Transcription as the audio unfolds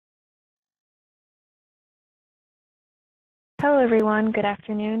Hello everyone, good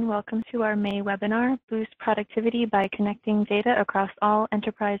afternoon. Welcome to our May webinar, Boost Productivity by Connecting Data Across All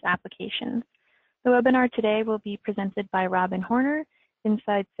Enterprise Applications. The webinar today will be presented by Robin Horner,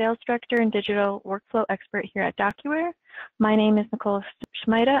 Inside Sales Director and Digital Workflow Expert here at DocuWare. My name is Nicole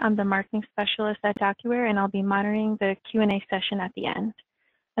Schmeida. I'm the Marketing Specialist at DocuWare, and I'll be monitoring the Q&A session at the end.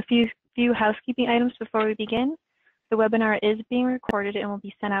 A few housekeeping items before we begin. The webinar is being recorded and will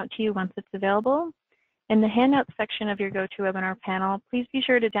be sent out to you once it's available. In the handout section of your GoToWebinar panel, please be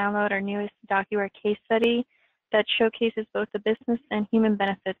sure to download our newest DocuWare case study that showcases both the business and human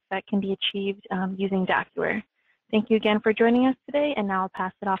benefits that can be achieved using DocuWare. Thank you again for joining us today, and now I'll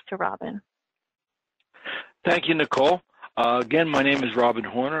pass it off to Robin. Thank you, Nicole. Again, my name is Robin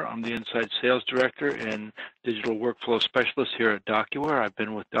Horner. I'm the Inside Sales Director and Digital Workflow Specialist here at DocuWare. I've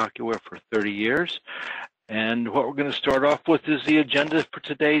been with DocuWare for 30 years. And what we're going to start off with is the agenda for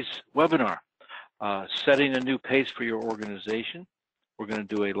today's webinar. Setting a new pace for your organization. We're going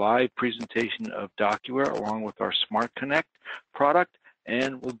to do a live presentation of DocuWare along with our Smart Connect product,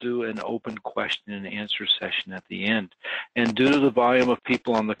 and we'll do an open question and answer session at the end. And due to the volume of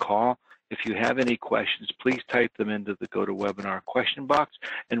people on the call, if you have any questions, please type them into the GoToWebinar question box,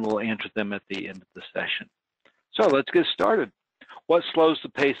 and we'll answer them at the end of the session. So let's get started. What slows the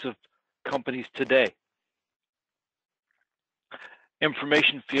pace of companies today?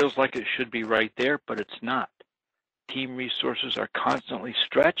 Information feels like it should be right there, but it's not. Team resources are constantly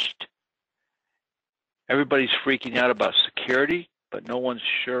stretched. Everybody's freaking out about security, but no one's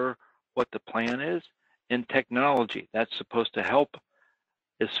sure what the plan is. And technology that's supposed to help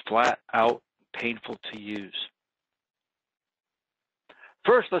is flat out painful to use.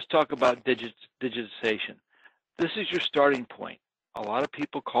 First, let's talk about digitization. This is your starting point. A lot of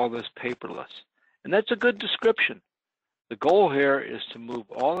people call this paperless, and that's a good description. The goal here is to move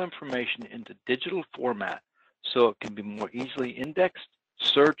all information into digital format so it can be more easily indexed,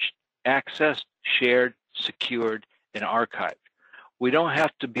 searched, accessed, shared, secured, and archived. We don't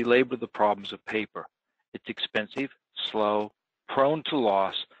have to belabor the problems of paper. It's expensive, slow, prone to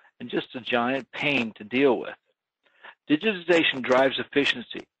loss, and just a giant pain to deal with. Digitization drives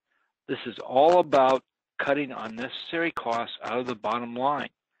efficiency. This is all about cutting unnecessary costs out of the bottom line,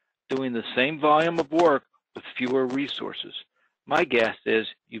 doing the same volume of work with fewer resources. My guess is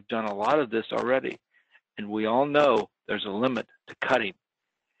you've done a lot of this already, and we all know there's a limit to cutting.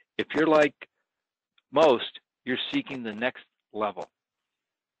 If you're like most, you're seeking the next level.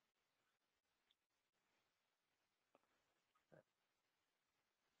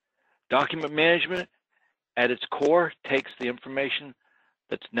 Document management, at its core, takes the information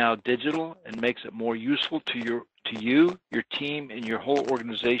that's now digital and makes it more useful to you, your team, and your whole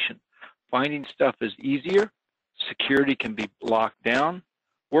organization. Finding stuff is easier, security can be locked down,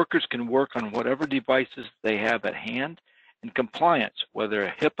 workers can work on whatever devices they have at hand, and compliance, whether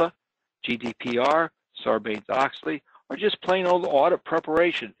a HIPAA, GDPR, Sarbanes-Oxley, or just plain old audit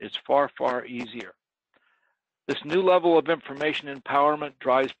preparation, is far, far easier. This new level of information empowerment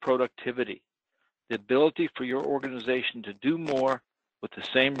drives productivity, the ability for your organization to do more with the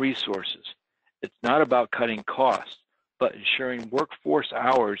same resources. It's not about cutting costs, but ensuring workforce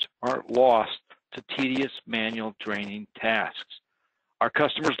hours aren't lost to tedious manual draining tasks. Our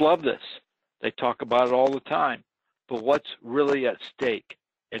customers love this. They talk about it all the time. But what's really at stake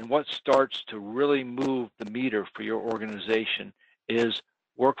and what starts to really move the meter for your organization is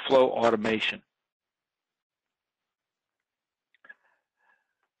workflow automation.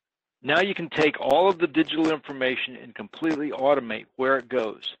 Now you can take all of the digital information and completely automate where it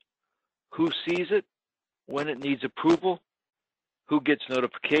goes, who sees it, when it needs approval, who gets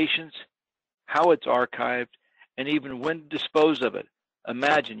notifications, how it's archived, and even when to dispose of it.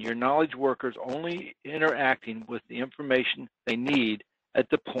 Imagine your knowledge workers only interacting with the information they need at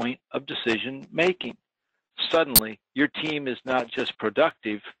the point of decision making. Suddenly, your team is not just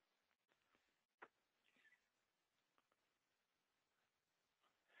productive,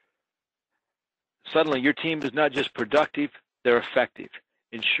 they're effective,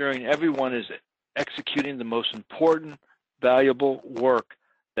 ensuring everyone is executing the most important, valuable work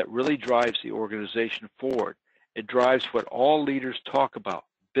that really drives the organization forward. It drives what all leaders talk about: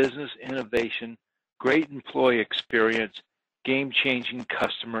 business innovation, great employee experience, game-changing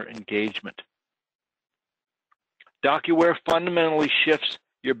customer engagement. DocuWare fundamentally shifts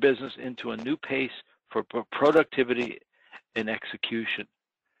your business into a new pace for productivity and execution.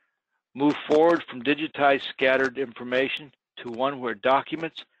 Move forward from digitized scattered information to one where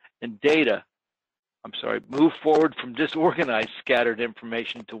documents and data move forward from disorganized scattered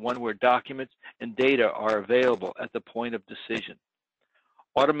information to one where documents and data are available at the point of decision.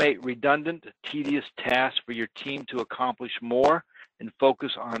 Automate redundant, tedious tasks for your team to accomplish more and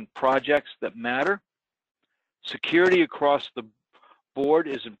focus on projects that matter. Security across the board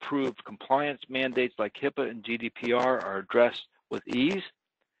is improved. Compliance mandates like HIPAA and GDPR are addressed with ease.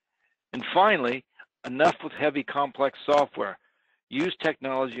 And finally, enough with heavy, complex software. Use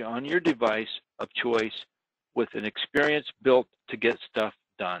technology on your device of choice with an experience built to get stuff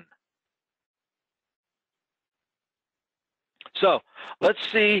done. So let's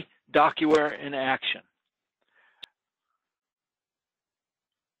see DocuWare in action.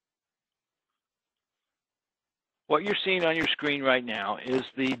 What you're seeing on your screen right now is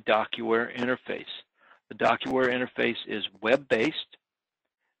the DocuWare interface. The DocuWare interface is web-based.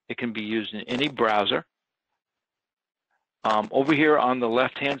 It can be used in any browser. Over here on the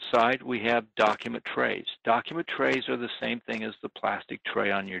left-hand side, we have document trays. Document trays are the same thing as the plastic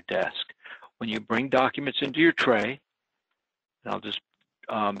tray on your desk. When you bring documents into your tray, and I'll just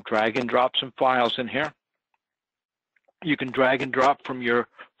drag and drop some files in here. You can drag and drop from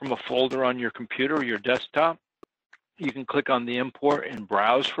a folder on your computer or your desktop. You can click on the import and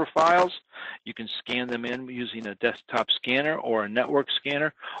browse for files. You can scan them in using a desktop scanner or a network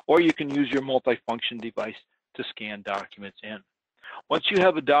scanner, or you can use your multifunction device to scan documents in. Once you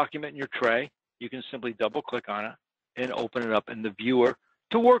have a document in your tray, you can simply double click on it and open it up in the viewer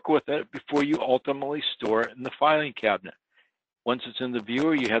to work with it before you ultimately store it in the filing cabinet. Once it's in the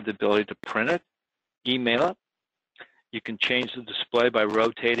viewer, you have the ability to print it, email it. You can change the display by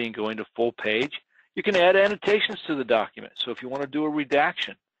rotating, going to full page. You can add annotations to the document. So if you want to do a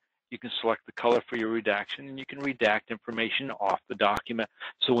redaction, you can select the color for your redaction, and you can redact information off the document.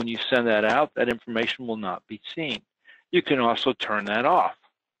 So when you send that out, that information will not be seen. You can also turn that off.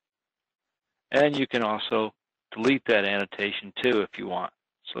 And you can also delete that annotation too if you want.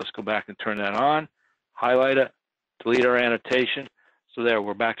 So let's go back and turn that on, highlight it, delete our annotation. So there,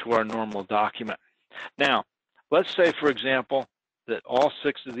 we're back to our normal document. Now, let's say, for example, that all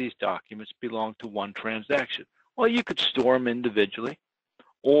 6 of these documents belong to one transaction. Well, you could store them individually,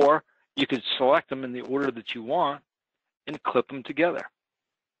 or you could select them in the order that you want and clip them together.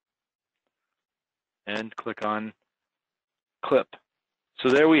 And click on Clip. So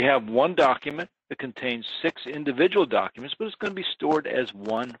there we have one document that contains 6 individual documents, but it's going to be stored as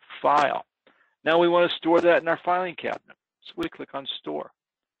one file. Now we want to store that in our filing cabinet. So we click on Store.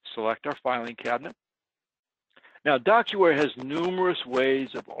 Select our filing cabinet. Now, DocuWare has numerous ways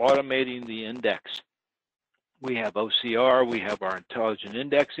of automating the index. We have OCR, we have our intelligent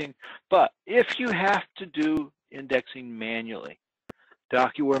indexing, but if you have to do indexing manually,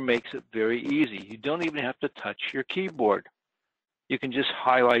 DocuWare makes it very easy. You don't even have to touch your keyboard. You can just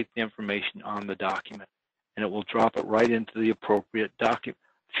highlight the information on the document, and it will drop it right into the appropriate document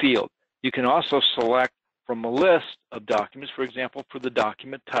field. You can also select from a list of documents. For example, for the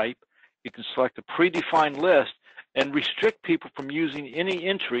document type, you can select a predefined list and restrict people from using any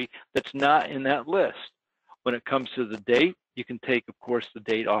entry that's not in that list. When it comes to the date, you can take, of course, the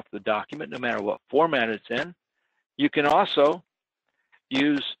date off the document no matter what format it's in. You can also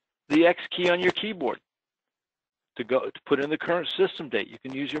use the X key on your keyboard to put in the current system date. You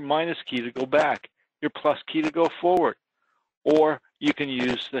can use your minus key to go back, your plus key to go forward, or you can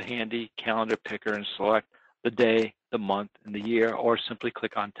use the handy calendar picker and select the day, the month, and the year, or simply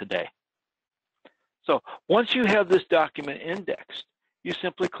click on today. So once you have this document indexed, you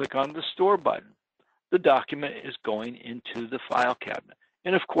simply click on the Store button. The document is going into the file cabinet.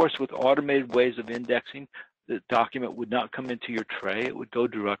 And of course, with automated ways of indexing, the document would not come into your tray. It would go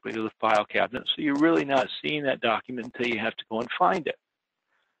directly to the file cabinet. So you're really not seeing that document until you have to go and find it.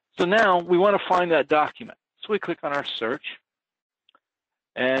 So now we want to find that document. So we click on our search.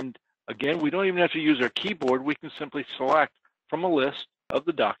 And again, we don't even have to use our keyboard. We can simply select from a list of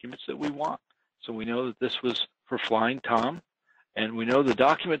the documents that we want. So we know that this was for Flying Tom, and we know the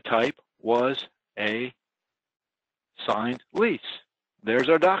document type was a signed lease. There's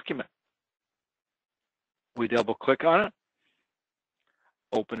our document. We double click on it,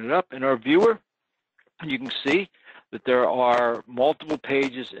 open it up in our viewer. You can see that there are multiple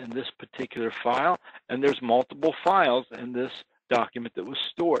pages in this particular file, and there's multiple files in this document that was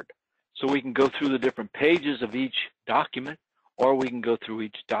stored. So we can go through the different pages of each document, or we can go through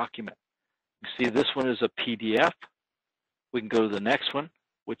each document. You see this one is a PDF. We can go to the next one,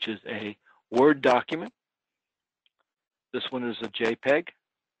 which is a Word document. This one is a JPEG.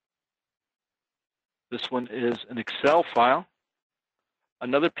 This one is an Excel file,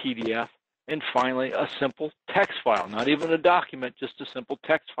 another PDF, and finally a simple text file, not even a document, just a simple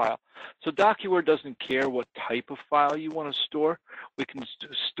text file. So DocuWare doesn't care what type of file you want to store. We can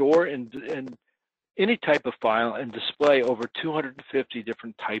store and any type of file and display over 250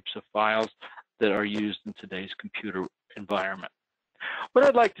 different types of files that are used in today's computer environment. What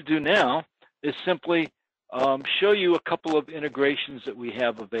I'd like to do now is simply show you a couple of integrations that we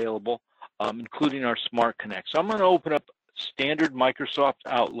have available, including our Smart Connect. So I'm going to open up standard Microsoft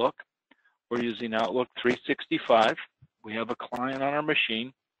Outlook. We're using Outlook 365. We have a client on our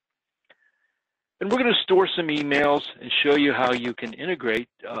machine. And we're going to store some emails and show you how you can integrate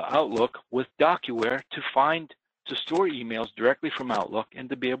Outlook with DocuWare to store emails directly from Outlook and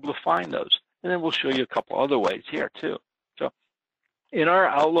to be able to find those. And then we'll show you a couple other ways here too. So in our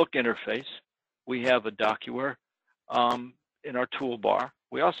Outlook interface, we have a DocuWare in our toolbar.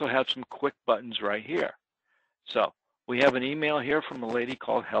 We also have some quick buttons right here. So we have an email here from a lady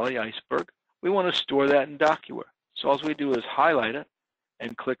called Helly Iceberg. We want to store that in DocuWare. So all we do is highlight it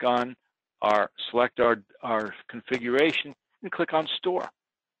and click on select our configuration and click on Store.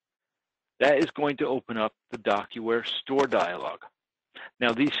 That is going to open up the DocuWare Store dialog.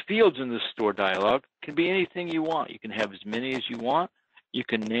 Now these fields in the Store dialog can be anything you want. You can have as many as you want. You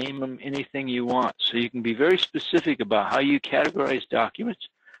can name them anything you want. So you can be very specific about how you categorize documents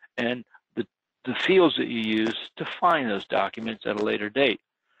and the fields that you use to find those documents at a later date.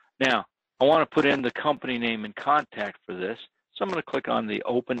 Now, I want to put in the company name and contact for this. So I'm going to click on the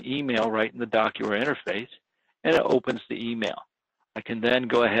Open Email right in the DocuWare interface, and it opens the email. I can then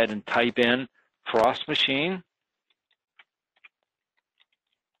go ahead and type in Frost Machine,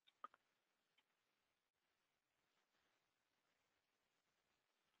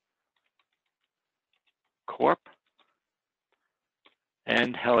 Corp,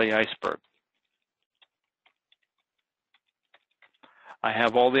 and Helly Iceberg. I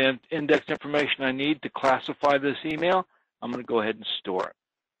have all the index information I need to classify this email. I'm going to go ahead and store it.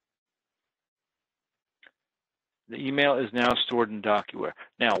 The email is now stored in DocuWare.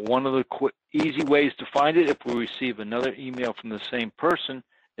 Now, one of the easy ways to find it if we receive another email from the same person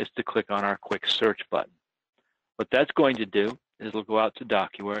is to click on our quick search button. What that's going to do is it'll go out to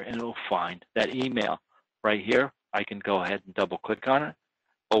DocuWare and it'll find that email. Right here, I can go ahead and double click on it,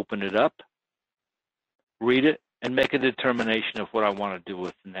 open it up, read it, and make a determination of what I want to do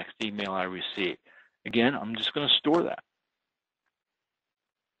with the next email I receive. Again, I'm just going to store that.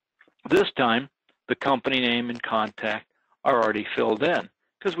 This time, the company name and contact are already filled in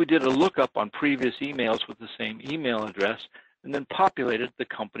because we did a lookup on previous emails with the same email address and then populated the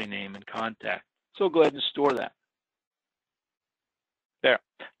company name and contact. So go ahead and store that. There.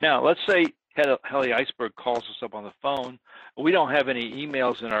 Now, let's say Helly Iceberg calls us up on the phone. We don't have any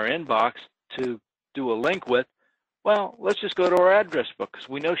emails in our inbox to do a link with. Well, let's just go to our address book because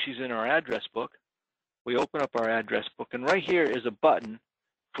we know she's in our address book. We open up our address book, and right here is a button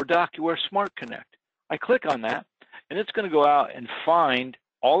for DocuWare Smart Connect. I click on that, and it's going to go out and find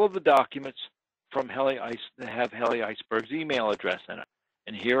all of the documents from that have Helly Iceberg's email address in it.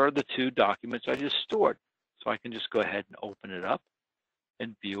 And here are the two documents I just stored. So I can just go ahead and open it up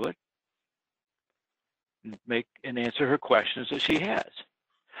and view it and answer her questions that she has.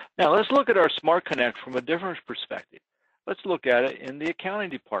 Now let's look at our Smart Connect from a different perspective. Let's look at it in the accounting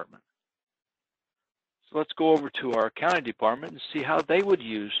department. So let's go over to our accounting department and see how they would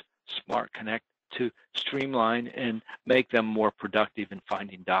use Smart Connect to streamline and make them more productive in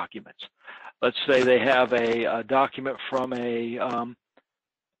finding documents. Let's say they have a document from a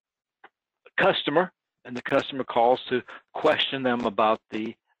customer, and the customer calls to question them about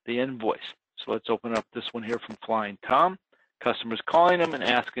the invoice. So let's open up this one here from Flying Tom. Customer's calling them and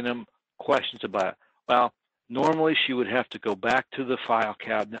asking them questions about it. Well, normally she would have to go back to the file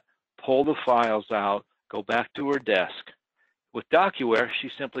cabinet, pull the files out, go back to her desk. With DocuWare,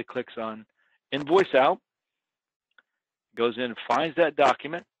 she simply clicks on Invoice Out, goes in and finds that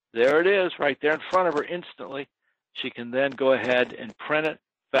document. There it is, right there in front of her instantly. She can then go ahead and print it,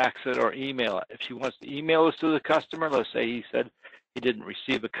 fax it, or email it. If she wants to email this to the customer, let's say he said he didn't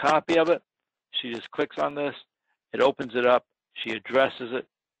receive a copy of it, she just clicks on this, it opens it up, she addresses it,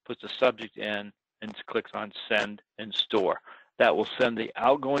 puts a subject in, and clicks on Send and Store. That will send the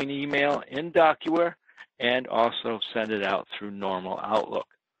outgoing email in DocuWare and also send it out through normal Outlook.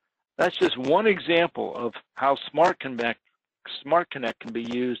 That's just one example of how Smart Connect can be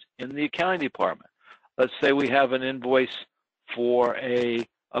used in the accounting department. Let's say we have an invoice for a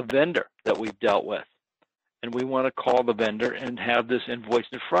vendor that we've dealt with, and we want to call the vendor and have this invoice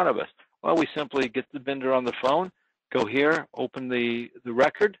in front of us. Well, we simply get the vendor on the phone, go here, open the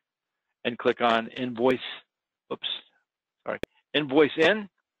record, and click on Invoice In,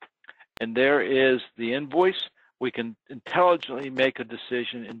 and there is the invoice. We can intelligently make a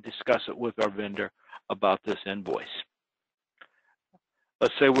decision and discuss it with our vendor about this invoice.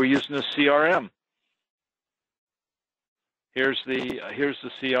 Let's say we're using a CRM Here's the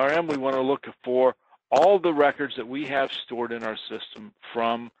CRM. We want to look for all the records that we have stored in our system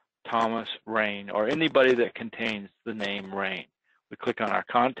from Thomas Rain, or anybody that contains the name Rain. We click on our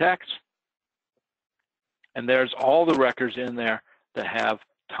contacts, and there's all the records in there that have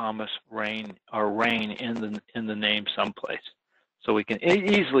Thomas Rain or Rain in the name someplace. So we can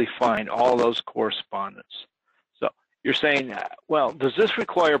easily find all those correspondence. So you're saying, well, does this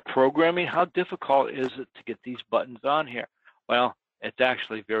require programming? How difficult is it to get these buttons on here? Well, it's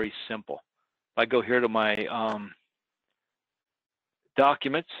actually very simple. If I go here to my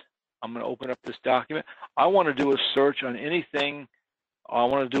documents, I'm going to open up this document. I want to do a search on anything. I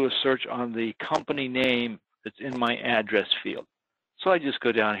want to do a search on the company name that's in my address field. So I just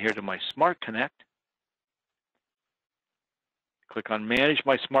go down here to my Smart Connect, click on Manage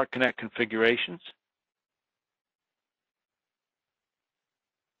My Smart Connect Configurations.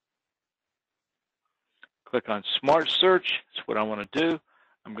 Click on Smart Search. That's what I want to do.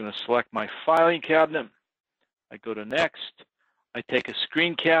 I'm going to select my filing cabinet. I go to Next. I take a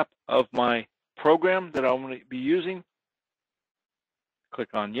screen cap of my program that I'm going to be using. Click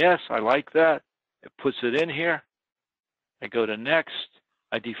on Yes, I like that. It puts it in here. I go to Next.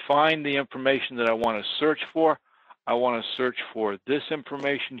 I define the information that I want to search for. I want to search for this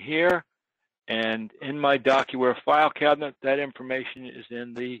information here. And in my DocuWare file cabinet, that information is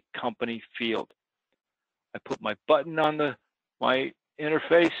in the company field. I put my button on my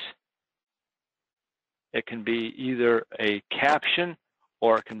interface. It can be either a caption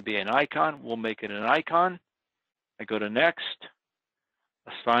or it can be an icon. We'll make it an icon. I go to Next,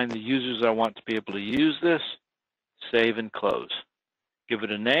 assign the users I want to be able to use this, save and close. Give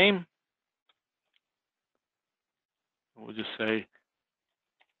it a name. We'll just say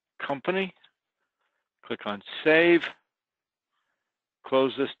company. Click on Save.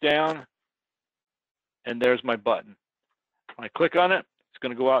 Close this down. And there's my button. When I click on it, it's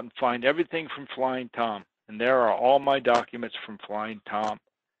going to go out and find everything from Flying Tom. And there are all my documents from Flying Tom.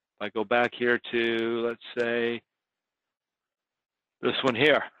 If I go back here to, let's say, this one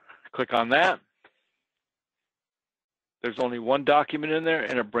here, click on that. There's only one document in there,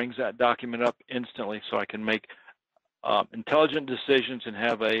 and it brings that document up instantly, so I can make intelligent decisions and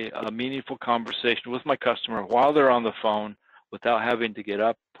have a meaningful conversation with my customer while they're on the phone without having to get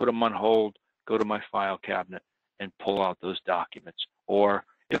up, put them on hold, go to my file cabinet, and pull out those documents. Or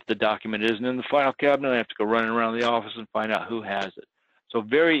if the document isn't in the file cabinet, I have to go running around the office and find out who has it. So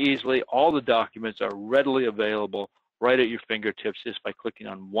very easily, all the documents are readily available right at your fingertips just by clicking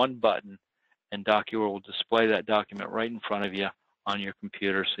on one button, and DocuWare will display that document right in front of you on your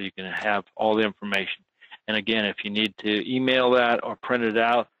computer so you can have all the information. And again, if you need to email that or print it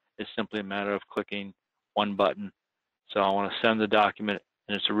out, it's simply a matter of clicking one button. So I want to send the document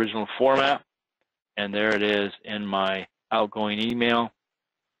in its original format, and there it is in my outgoing email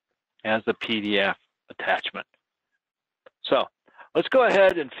as a PDF attachment. So let's go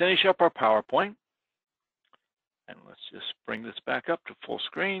ahead and finish up our PowerPoint. And let's just bring this back up to full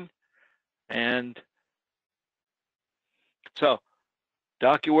screen. And so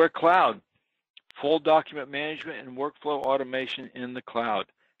DocuWare Cloud, full document management and workflow automation in the cloud.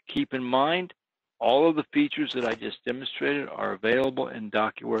 Keep in mind, all of the features that I just demonstrated are available in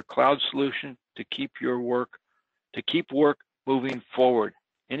DocuWare Cloud Solution to keep work moving forward.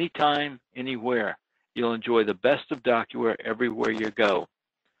 Anytime, anywhere. You'll enjoy the best of DocuWare everywhere you go.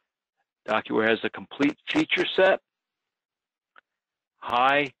 DocuWare has a complete feature set,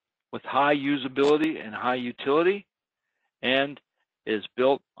 with high usability and high utility, and is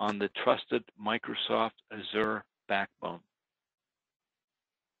built on the trusted Microsoft Azure backbone.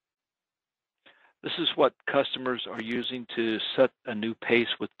 This is what customers are using to set a new pace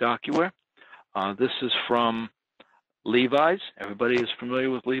with DocuWare. This is from Levi's. Everybody is familiar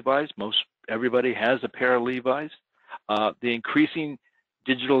with Levi's. Everybody has a pair of Levi's. The increasing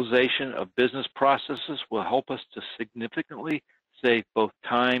digitalization of business processes will help us to significantly save both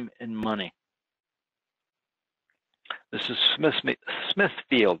time and money. This is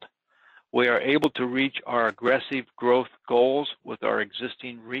Smithfield. We are able to reach our aggressive growth goals with our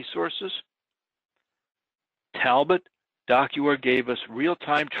existing resources. Talbot, DocuWare gave us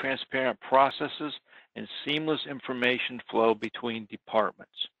real-time transparent processes and seamless information flow between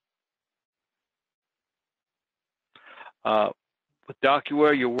departments. With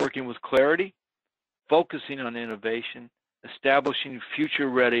DocuWare, you're working with clarity, focusing on innovation, establishing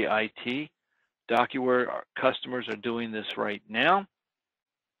future-ready IT. DocuWare customers are doing this right now.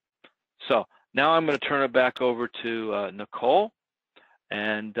 So now I'm going to turn it back over to Nicole,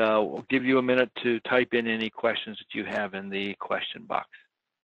 and we'll give you a minute to type in any questions that you have in the question box.